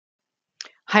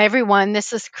Hi, everyone.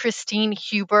 This is Christine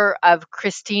Huber of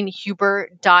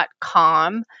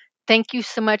ChristineHuber.com. Thank you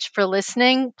so much for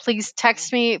listening. Please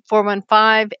text me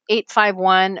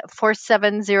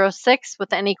 415-851-4706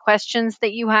 with any questions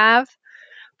that you have.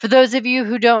 For those of you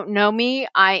who don't know me,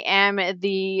 I am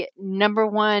the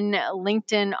 #1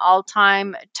 LinkedIn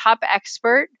all-time top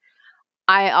expert.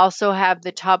 I also have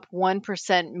the top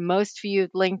 1% most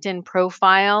viewed LinkedIn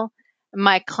profile.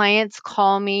 My clients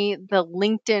call me the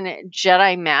LinkedIn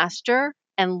Jedi Master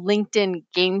and LinkedIn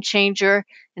Game Changer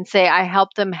and say I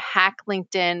help them hack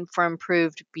LinkedIn for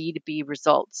improved B2B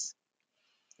results.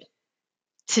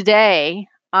 Today,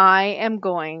 I am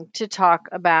going to talk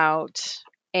about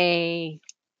a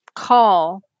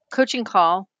coaching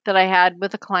call that I had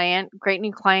with a client, great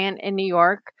new client in New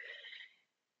York,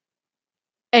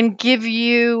 and give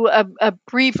you a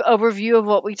brief overview of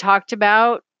what we talked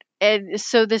about. And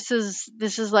so this is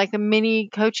like a mini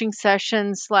coaching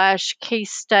session slash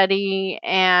case study,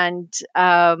 and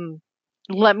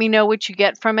let me know what you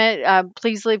get from it.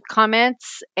 Please leave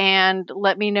comments and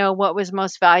let me know what was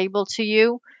most valuable to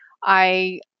you.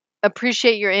 I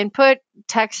appreciate your input.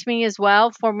 Text me as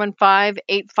well,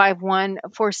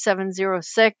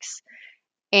 415-851-4706,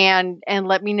 and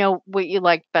let me know what you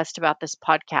liked best about this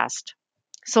podcast.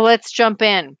 So let's jump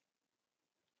in.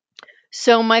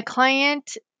 So my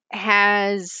client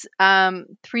has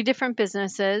 3 different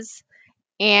businesses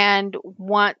and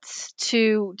wants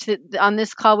to. On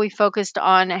this call, we focused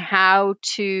on how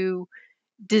to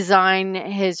design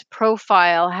his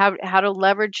profile, how to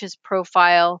leverage his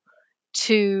profile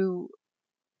to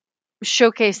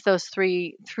showcase those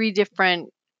three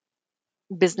different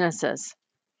businesses.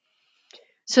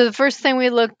 So the first thing we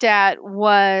looked at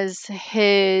was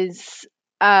his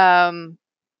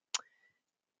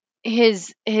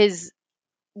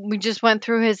we just went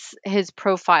through his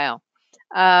profile.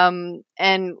 And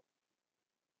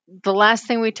the last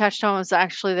thing we touched on was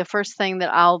actually the first thing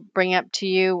that I'll bring up to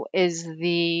you is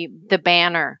the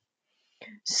banner.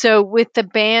 So with the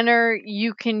banner,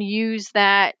 you can use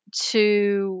that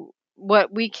to,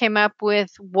 what we came up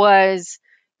with was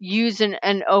use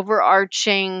an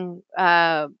overarching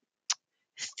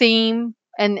theme,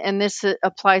 and this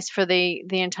applies for the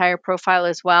entire profile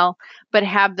as well, but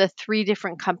have the 3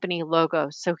 different company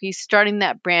logos. So he's starting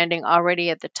that branding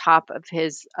already at the top of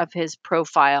his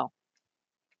profile.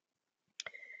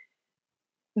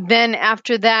 Then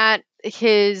after that,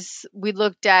 we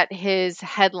looked at his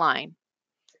headline.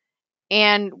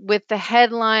 And with the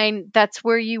headline, that's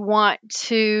where you want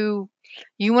to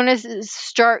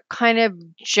start kind of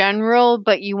general,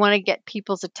 but you want to get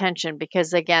people's attention,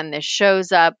 because again, this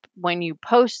shows up when you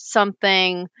post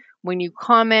something, when you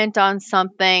comment on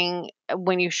something,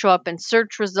 when you show up in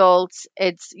search results.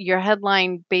 It's your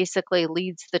headline basically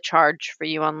leads the charge for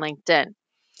you on LinkedIn.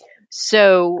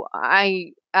 So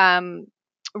I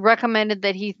recommended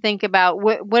that he think about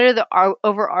what are the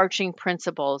overarching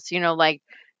principles, like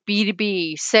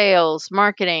B2B, sales,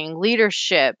 marketing,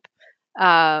 leadership,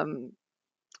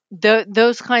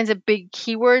 those kinds of big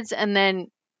keywords, and then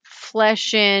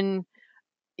flesh in,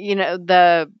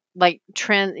 the like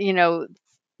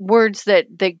words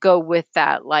that go with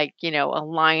that, like,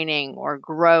 aligning or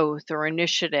growth or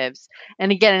initiatives.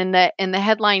 And again, in the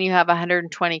headline, you have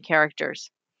 120 characters.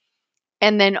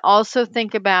 And then also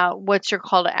think about what's your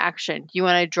call to action. You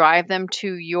want to drive them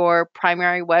to your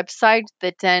primary website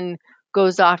that then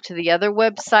goes off to the other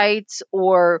websites,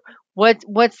 or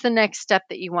what's the next step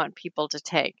that you want people to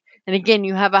take? And again,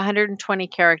 you have 120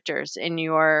 characters in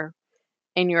your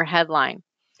headline.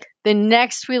 The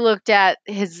next we looked at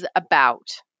his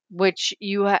about, which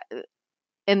in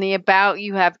the about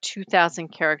you have 2,000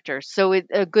 characters. So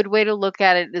a good way to look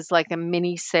at it is like a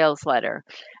mini sales letter.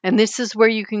 And this is where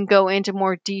you can go into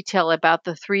more detail about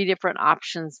the 3 different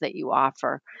options that you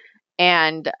offer,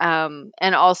 and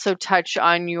also touch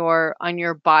on your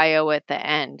bio at the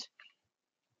end.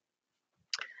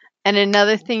 And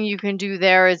another thing you can do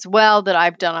there as well that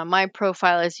I've done on my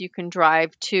profile is you can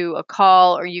drive to a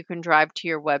call, or you can drive to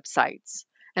your websites.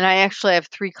 And I actually have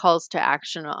 3 calls to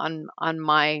action on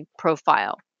my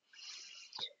profile.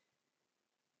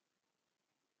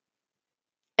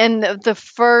 And the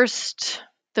first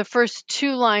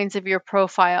 2 lines of your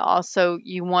profile, also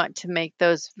you want to make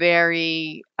those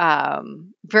very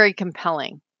very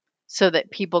compelling, so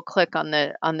that people click on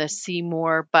the see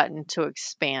more button to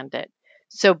expand it.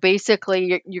 So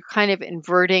basically, you're kind of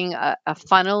inverting a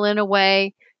funnel in a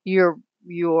way. Your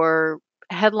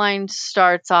headline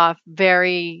starts off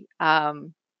very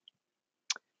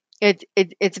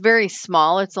It's very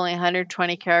small. It's only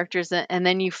 120 characters, and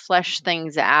then you flesh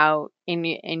things out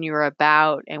in your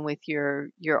about and with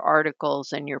your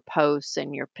articles and your posts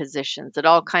and your positions. It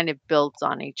all kind of builds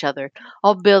on each other.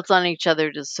 All builds on each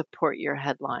other to support your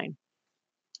headline.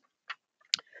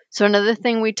 So another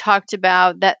thing we talked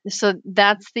about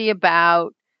that's the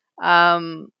about.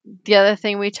 The other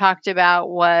thing we talked about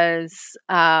was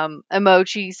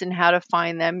emojis and how to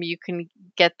find them. You can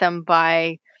get them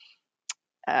by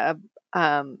uh,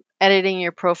 editing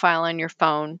your profile on your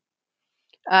phone.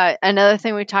 Another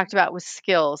thing we talked about was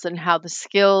skills and how the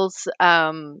skills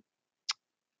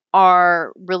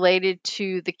are related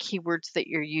to the keywords that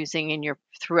you're using in your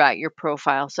throughout your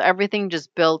profile. So everything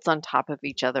just builds on top of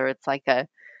each other. It's like a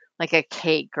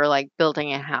cake or like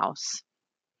building a house.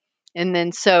 And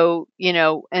then so,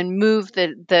 and move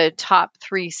the top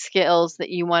 3 skills that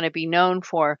you want to be known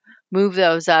for, move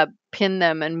those up, pin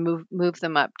them and move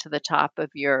them up to the top of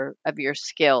your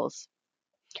skills.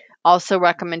 Also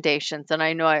recommendations, and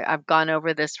I know I've gone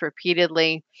over this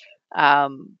repeatedly,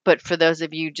 but for those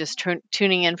of you just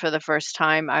tuning in for the first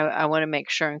time, I want to make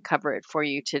sure and cover it for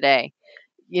you today.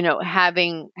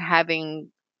 Having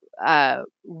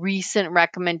recent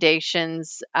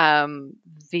recommendations,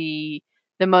 the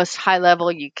most high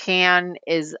level you can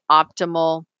is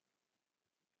optimal,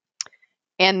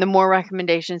 and the more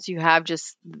recommendations you have,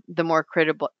 just the more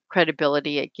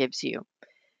credibility it gives you.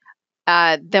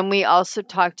 Then we also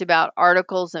talked about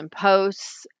articles and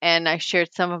posts, and I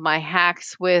shared some of my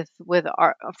hacks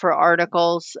for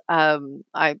articles. I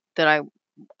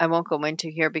won't go into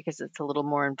here because it's a little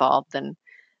more involved than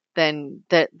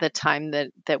the time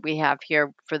that we have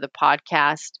here for the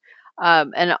podcast.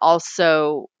 And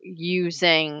also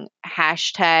using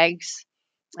hashtags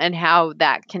and how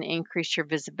that can increase your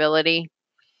visibility.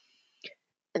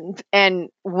 And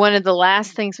one of the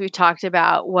last things we talked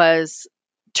about was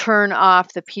turn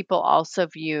off the people also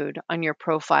viewed on your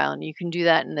profile, and you can do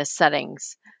that in the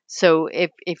settings. So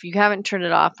if you haven't turned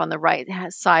it off, on the right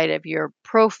side of your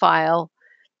profile,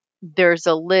 there's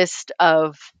a list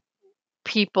of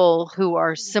people who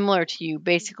are similar to you,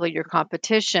 basically your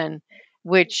competition,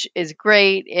 which is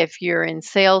great if you're in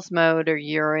sales mode or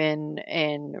you're in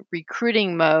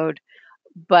recruiting mode.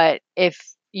 But if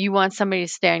you want somebody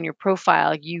to stay on your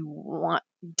profile,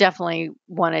 definitely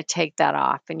want to take that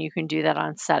off, and you can do that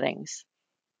on settings.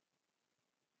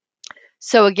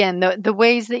 So again, the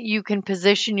ways that you can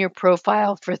position your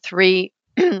profile for three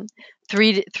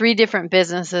different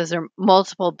businesses or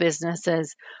multiple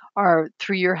businesses are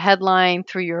through your headline,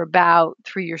 through your about,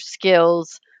 through your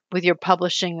skills, with your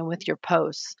publishing and with your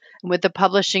posts. And with the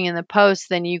publishing and the posts,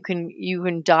 then you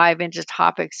can dive into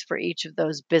topics for each of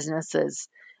those businesses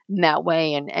in that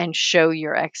way, and show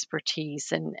your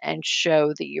expertise and show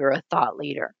that you're a thought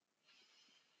leader.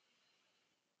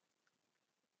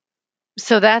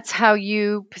 So that's how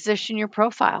you position your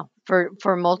profile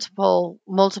for multiple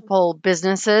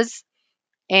businesses.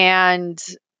 And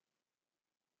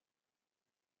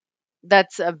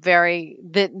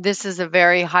this is a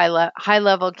very high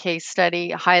level case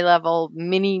study, high level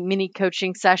mini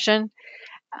coaching session.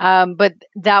 But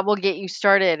that will get you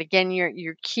started. Again,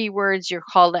 your keywords, your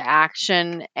call to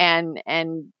action, and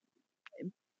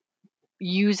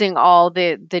using all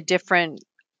the different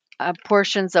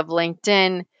portions of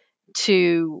LinkedIn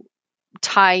to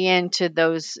tie into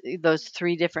those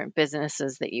 3 different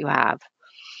businesses that you have.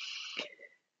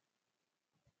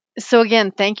 So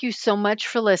again, thank you so much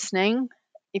for listening.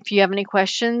 If you have any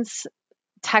questions,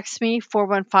 text me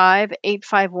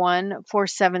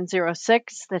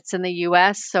 415-851-4706. That's in the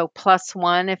US, so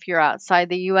 +1 if you're outside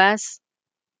the US.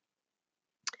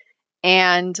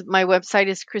 And my website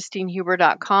is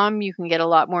christinehuber.com. You can get a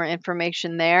lot more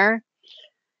information there.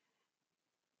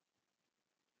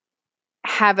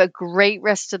 Have a great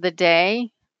rest of the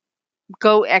day.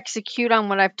 Go execute on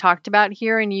what I've talked about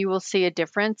here, and you will see a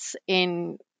difference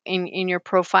in your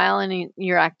profile and in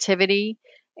your activity.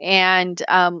 And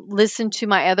listen to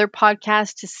my other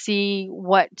podcast to see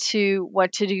what to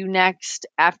do next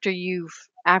after you've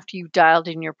dialed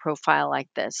in your profile like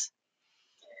this.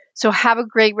 So have a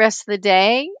great rest of the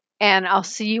day, and I'll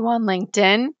see you on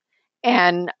LinkedIn,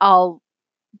 and I'll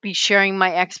be sharing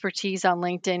my expertise on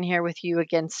LinkedIn here with you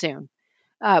again soon.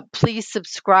 Please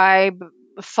subscribe,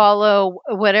 follow,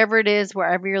 whatever it is,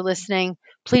 wherever you're listening.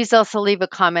 Please also leave a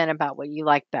comment about what you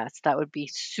like best. That would be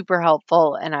super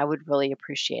helpful, and I would really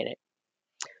appreciate it.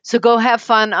 So go have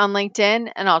fun on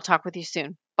LinkedIn, and I'll talk with you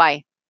soon. Bye.